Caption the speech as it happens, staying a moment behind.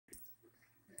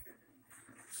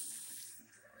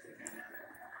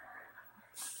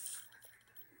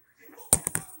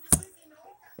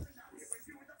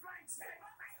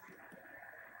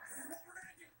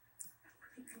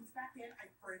back in, I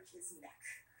break his neck.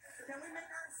 Then we make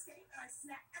our escape, and I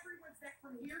snap everyone's neck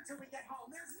from here till we get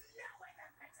home. There's no way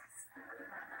that fits us.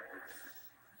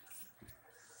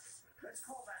 Let's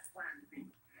call that plan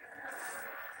B.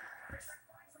 Let's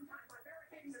find some time by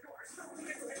barricading the doors so we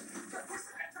can push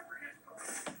the beds over again.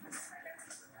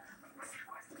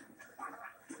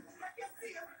 I can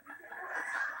see him.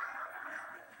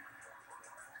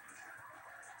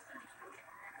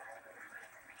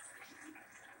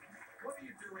 What are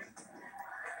you doing?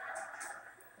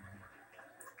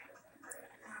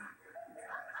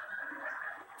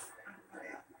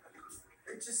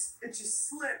 It just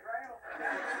slid right over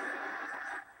there.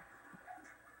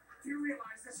 Do you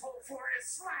realize this whole floor is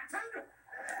slanted?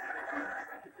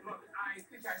 Look, I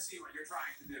think I see what you're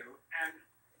trying to do, and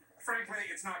frankly,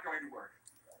 it's not going to work.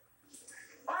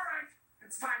 All right,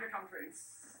 it's time to come clean.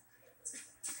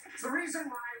 The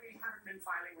reason why we haven't been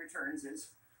filing returns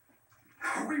is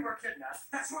we were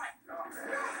kidnapped. That's right. Oh.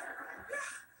 Yeah.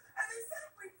 And they said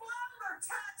if we filed our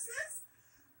taxes,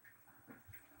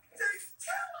 they'd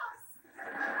kill us.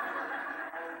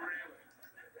 Oh, really?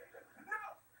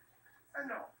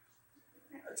 No.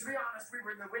 To be honest, we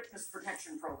were in the witness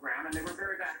protection program, and they were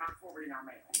very bad about forwarding our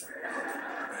mail. I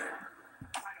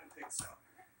don't think so.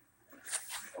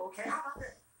 Okay, how about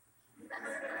this?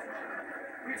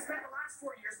 We've spent the last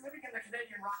 4 years living in the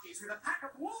Canadian Rockies with a pack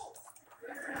of wolves.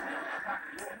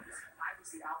 I was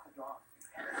the alpha dog.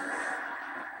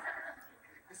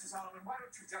 Mr. Solomon, why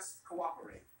don't you just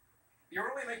cooperate? You're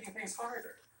only making things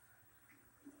harder.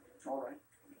 All right.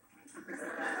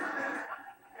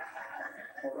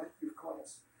 All right, you've caught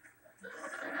us.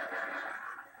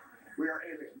 We are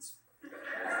aliens.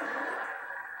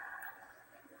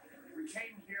 We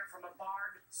came here from a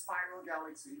barred spiral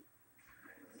galaxy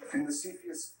in the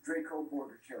Cepheus Draco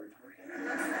border territory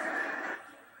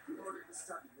in order to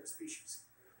study your species.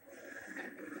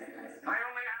 I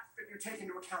only ask that you take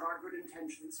into account our good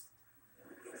intentions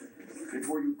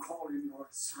before you call in your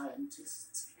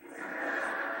scientists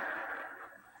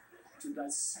to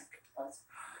dissect us.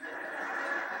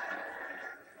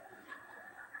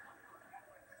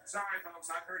 Sorry, folks,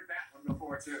 I've heard that one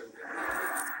before, too.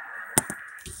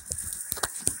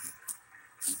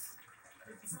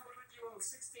 Mr. Sullivan, you owe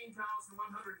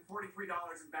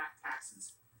 $16,143 in back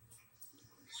taxes.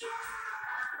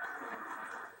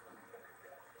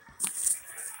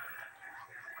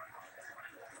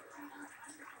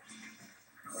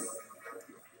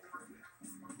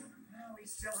 We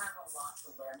still have a lot to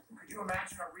learn. Could you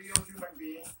imagine a real human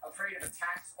being afraid of a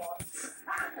tax audit?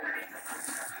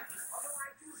 Although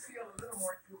I do feel a little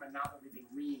more human now that we've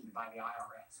been reamed by the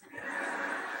IRS.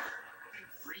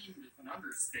 Reamed is an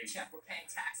understatement. Yeah, we're paying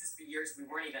taxes for years we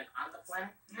weren't even on the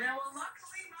planet. Yeah, well,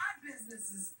 luckily my business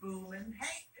is booming.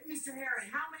 Hey, Mr. Harry,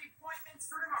 how many appointments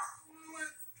for tomorrow?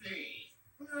 Let's see.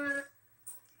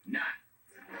 None.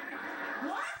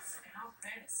 What? In all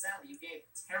fairness, Sally, you gave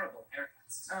terrible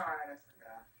haircuts. All right, I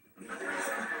forgot.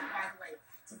 By the way,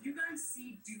 did you guys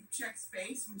see Dubček's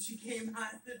face when she came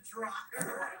out of the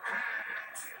dryer?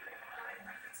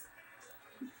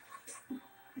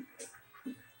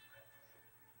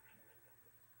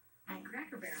 At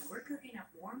Cracker Barrel, we're cooking up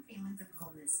warm feelings of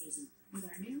home this season with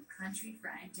our new country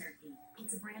fried turkey.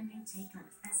 It's a brand new take on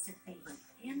a festive favorite,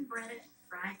 hand-breaded,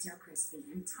 fried till crispy,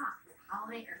 and topped with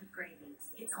holiday herb gravy.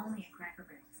 It's only at Cracker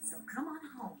Barrel, so come on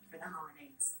home for the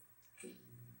holidays.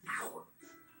 Ow.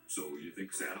 So you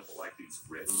think Santa will like these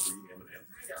red and green M&Ms?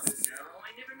 I don't know.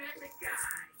 I never met the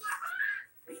guy.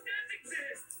 He does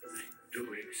exist. They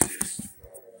do exist.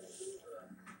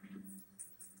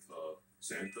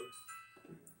 Santa?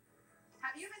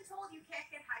 Have you been told you can't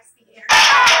get high-speed internet?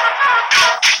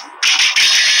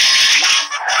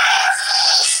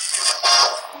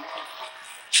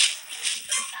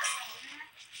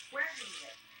 Wherever you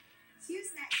live,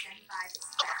 HughesNet Gen 5 is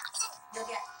fast. You'll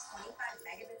get 25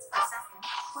 megabits per second,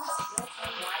 plus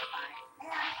built-in Wi-Fi,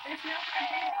 and there's no free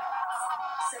data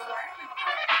costs. So wherever you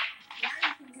live, now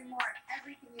you can do more of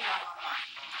everything you love online.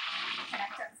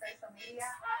 Connect on social media,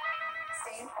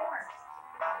 stay informed,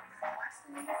 watch the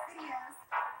latest videos,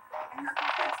 and help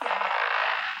your kids get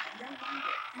more. No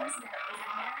wonder HughesNet is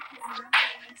America's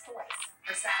 #1 choice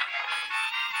for satellite.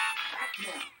 Act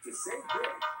now to save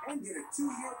big and get a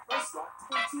 2-year price lock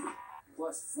guarantee,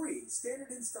 plus free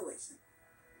standard installation.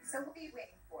 So what are you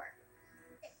waiting for?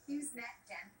 Get HughesNet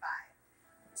Gen 5.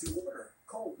 To order,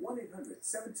 call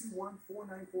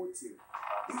 1-800-721-4942.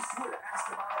 Be sure to ask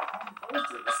about our home phone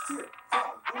service too.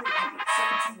 Call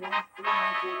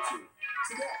 1-800-721-4942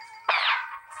 today.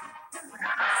 Don't let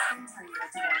your skin tell you what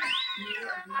to wear. New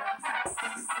European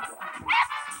Skin Simple Options.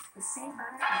 With shea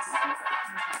butter and chocolate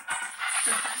contacts.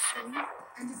 For fast relief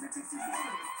and to protect Attention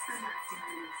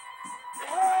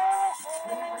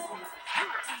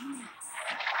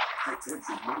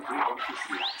Medicare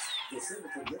beneficiaries. The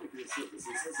Center for Medicare Services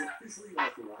has officially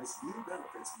authorized new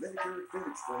benefits Medicare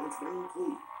Advantage plans may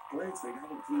include. Plans may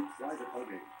now include private home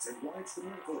aids and rides to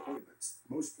medical appointments.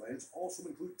 Most plans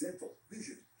also include dental,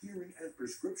 vision, hearing, and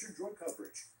prescription drug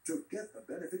coverage. To get the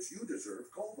benefits you deserve,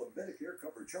 call the Medicare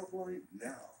Coverage Helpline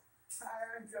now.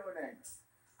 Hi, I'm Joe Namath.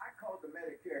 I called the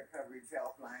Medicare Coverage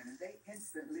Helpline and they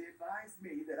instantly advised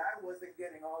me that I wasn't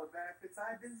getting all the benefits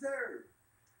I deserved.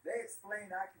 They explained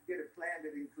I could get a plan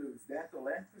that includes dental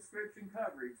and prescription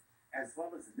coverage, as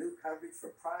well as new coverage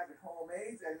for private home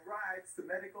aids and rides to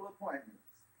medical appointments.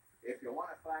 If you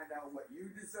want to find out what you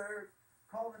deserve,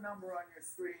 call the number on your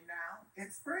screen now.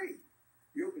 It's free.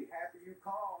 You'll be happy you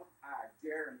called, I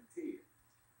guarantee it.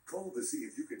 Call to see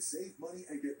if you can save money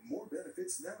and get more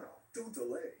benefits now. Don't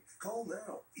delay. Call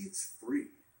now. It's free.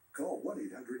 Call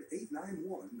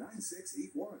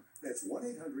 1-800-891-9681. That's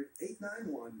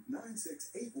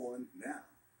 1-800-891-9681 now.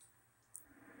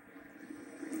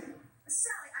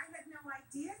 Sally, I had no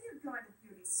idea you'd gone to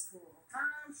beauty school.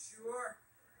 Sure.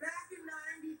 Back in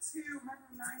 92.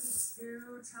 Remember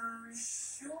 92, Tommy?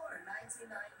 Sure,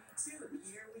 1992, the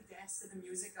year we danced to the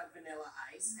music of Vanilla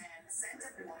Ice and sent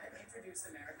a woman introduced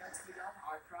America to a young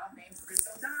heartthrob named Chris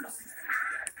O'Donnell.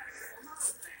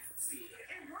 Fancy.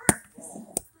 It worked.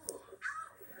 Oh.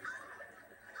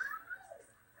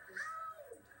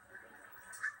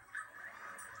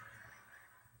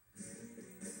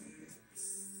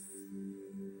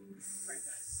 Right,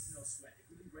 guys, no sweat. If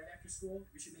we leave right after school,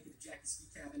 we should make it to Jackie's ski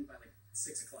cabin by like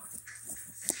 6 o'clock.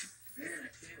 Man, I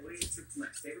can't wait. Trip to my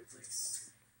favorite place.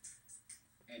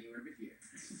 Anywhere but here.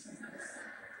 And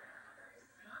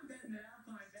I'm betting that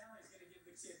Alpine Valley is going to give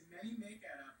the kid many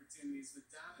makeout opportunities with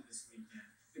Donna this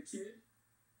weekend. The kid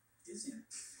is in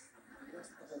it. What's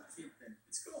with the whole kid thing?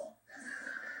 It's cool.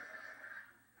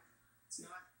 It's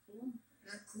not cool?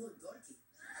 Not cool, dorky.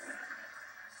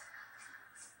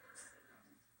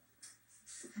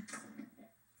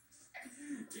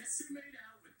 Guess who made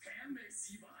out with Pam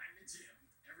Macy behind the gym?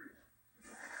 Everyone.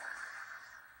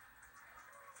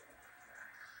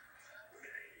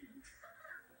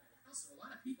 Also, a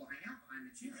lot of people hang out behind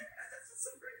the gym. Yeah, that's what's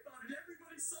so great about it.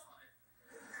 Everybody saw it.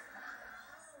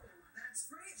 Oh, that's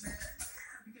great, man.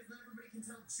 Yeah, because not everybody can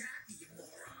tell Jackie, you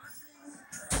moron.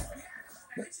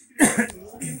 Yeah, I bet you can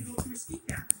we'll be able to go through ski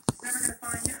cabin. She's never going to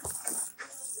find out.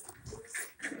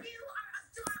 You are a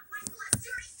dog, Michael, a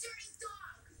dirty, dirty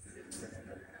dog.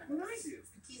 What do I do?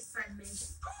 The kid's friend me. I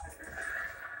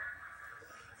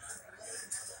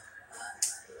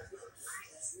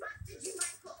trusted you,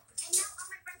 Michael, and now all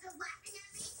my friends are laughing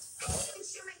at me. I can't even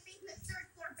share my face in the third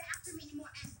floor bathroom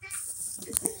anymore, and that's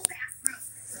the cool bathroom.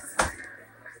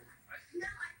 No,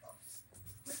 Michael.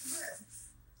 What's this?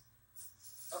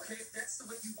 Okay, if that's the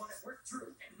way you want it, work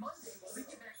through. And Monday, when we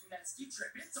get back from that ski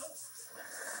trip, it's over.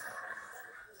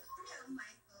 No,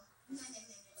 Michael. No.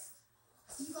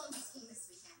 You won't be skiing this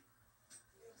weekend.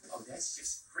 Oh, that's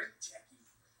just great, Jackie.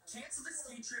 Cancel the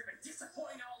ski trip and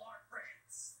disappoint all our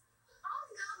friends. Oh,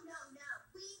 no.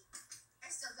 We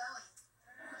are still going.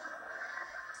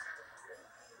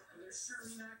 And they're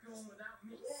surely not going without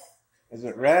me. Is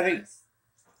it ready? Oh, and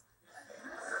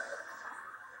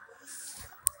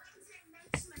did I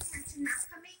mention my parents are not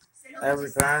coming? So don't just-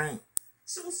 Everything.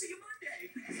 So we'll see you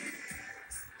Monday.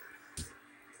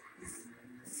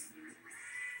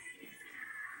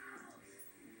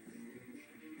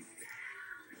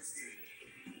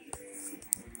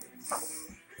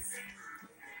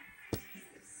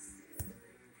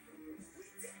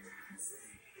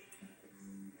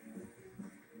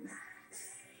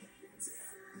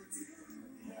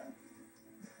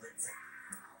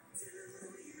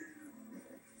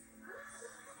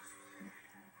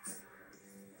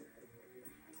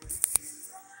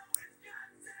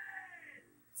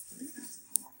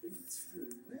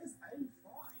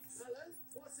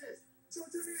 What's this?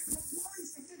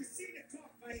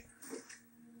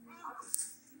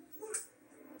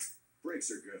 Breaks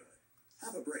are good.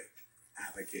 Have a break.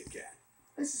 Have a Kit Kat.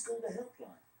 Let's just go to the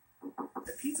helpline.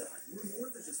 At Pizza Hut, we're more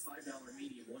than just $5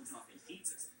 medium one-topping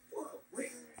pizzas. Whoa,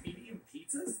 wait, medium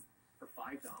pizzas? For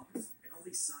 $5? And all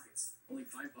these sides, only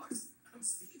 $5? I'm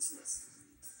speechless.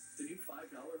 The new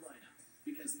 $5 lineup,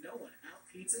 because no one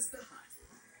out-pizzas the Hut.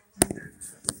 Enter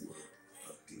the world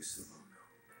of Di Simone.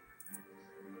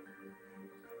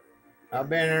 I'll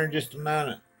be in there in just a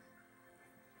minute.